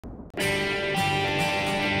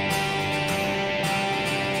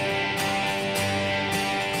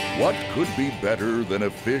What could be better than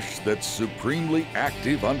a fish that's supremely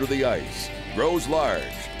active under the ice, grows large,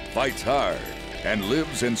 fights hard, and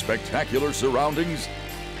lives in spectacular surroundings?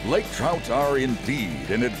 Lake trout are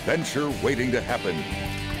indeed an adventure waiting to happen.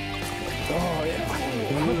 Oh, yeah.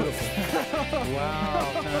 Beautiful. Wow.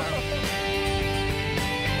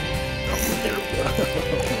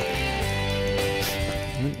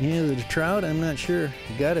 Yeah, the trout, I'm not sure.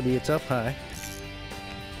 Gotta be, it's up high.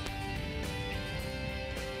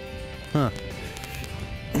 Huh.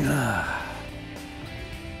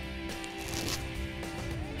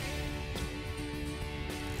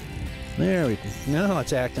 There we go. Now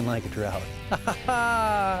it's acting like a trout.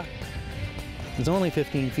 It's only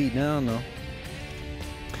 15 feet down though.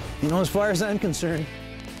 You know, as far as I'm concerned,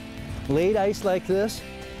 late ice like this,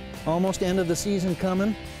 almost end of the season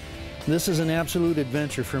coming, this is an absolute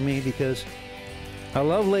adventure for me because I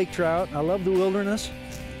love lake trout, I love the wilderness.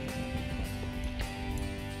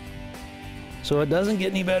 So it doesn't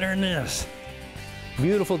get any better than this.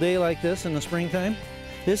 Beautiful day like this in the springtime.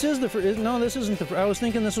 This is the first, no, this isn't the, I was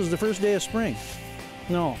thinking this was the first day of spring.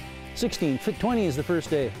 No, 20 is the first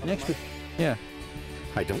day. Next week, yeah.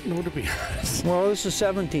 I don't know, to be honest. Well, this is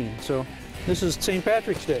 17, so this is St.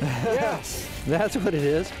 Patrick's Day. Yes. That's what it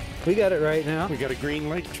is. We got it right now. We got a green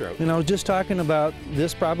lake trout. And I was just talking about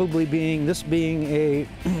this probably being, a,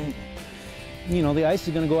 you know, the ice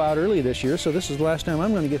is going to go out early this year, so this is the last time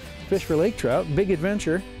I'm going to get fish for lake trout. Big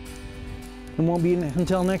adventure. It won't be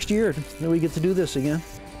until next year that we get to do this again.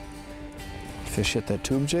 Fish hit that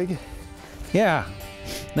tube jig? Yeah,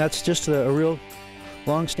 that's just a real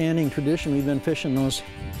long-standing tradition. We've been fishing those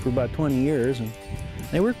for about 20 years, and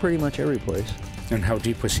they work pretty much every place. And how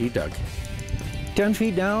deep was he dug? 10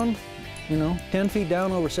 feet down, you know, 10 feet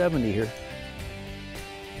down over 70 here.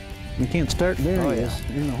 We can't start there. Oh, He yeah. is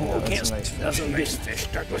in the hole. That's a nice fish. That's a nice fish,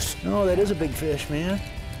 Douglas. Oh, that is a big fish, man.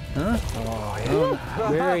 Huh? Oh, yeah. Oh,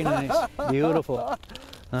 very nice. Beautiful.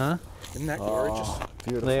 Huh? Isn't that gorgeous?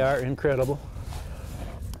 Beautiful. They are incredible.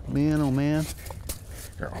 Man, oh man.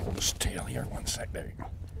 Here, I'll hold his tail here 1 sec. There you go.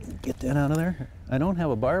 Get that out of there. I don't have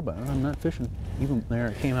a barb on. I'm not fishing. Even there,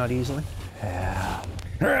 it came out easily. Yeah.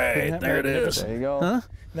 Right, there it is. There you go. Huh?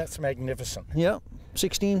 That's magnificent. Yep.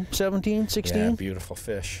 16, 17, 16. Yeah, beautiful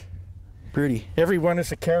fish. Pretty. Everyone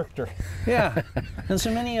is a character. Yeah. And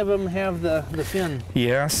so many of them have the fin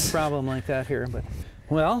Yes. problem like that here. But,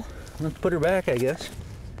 well, let's put her back, I guess.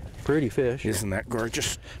 Pretty fish. Isn't that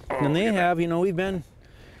gorgeous? Oh, And they look at have, you know,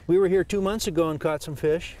 we were here 2 months ago and caught some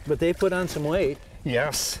fish, but they put on some weight. that.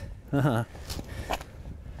 Yes. Uh-huh.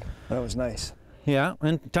 That was nice. Yeah,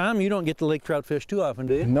 and Tom, you don't get to lake trout fish too often,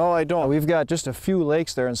 do you? No, I don't. We've got just a few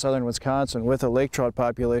lakes there in southern Wisconsin with a lake trout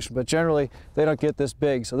population, but generally they don't get this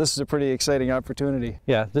big, so this is a pretty exciting opportunity.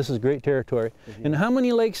 Yeah, this is great territory. And how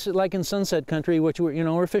many lakes, like in Sunset Country, which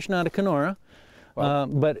we're fishing out of Kenora,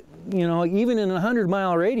 but you know, even in a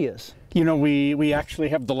 100-mile radius. You know, we actually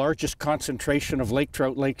have the largest concentration of lake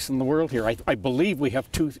trout lakes in the world here. I believe we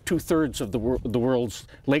have two-thirds of the world's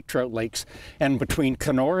lake trout lakes. And between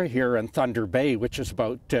Kenora here and Thunder Bay, which is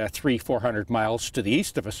about 400 miles to the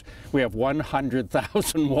east of us, we have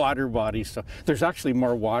 100,000 water bodies. So there's actually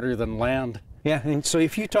more water than land. Yeah, and so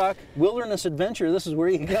if you talk wilderness adventure, this is where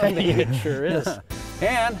you come. It sure is.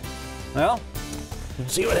 And, well,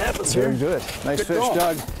 see what happens Very here. good. Nice Good fish, going.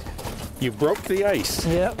 Doug. You broke the ice.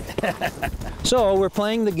 Yep. So we're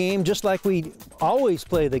playing the game just like we always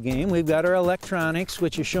play the game. We've got our electronics,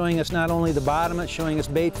 which is showing us not only the bottom, it's showing us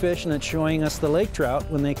bait fish, and it's showing us the lake trout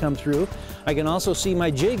when they come through. I can also see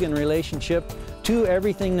my jig in relationship to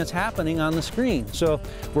everything that's happening on the screen. So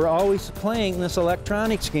we're always playing this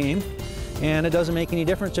electronics game, and it doesn't make any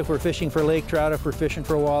difference if we're fishing for lake trout, if we're fishing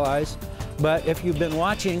for walleyes. But if you've been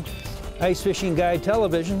watching Ice Fishing Guide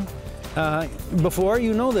television before,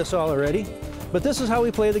 you know this all already. But this is how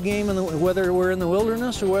we play the game, whether we're in the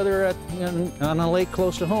wilderness or whether on a lake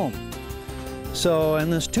close to home. So,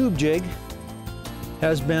 and this tube jig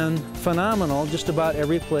has been phenomenal just about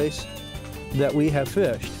every place that we have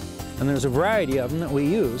fished. And there's a variety of them that we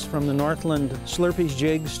use, from the Northland Slurpees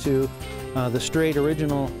jigs to the straight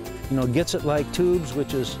original, Gets It Like tubes,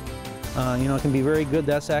 which is, can be very good.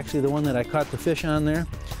 That's actually the one that I caught the fish on there.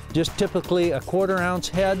 Just typically a 1/4 ounce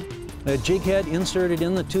head, a jig head inserted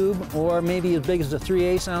in the tube, or maybe as big as a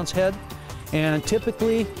 3/8 ounce head. And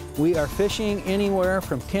typically we are fishing anywhere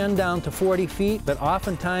from 10 down to 40 feet, but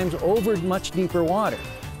oftentimes over much deeper water.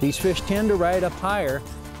 These fish tend to ride up higher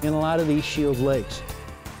in a lot of these shield lakes.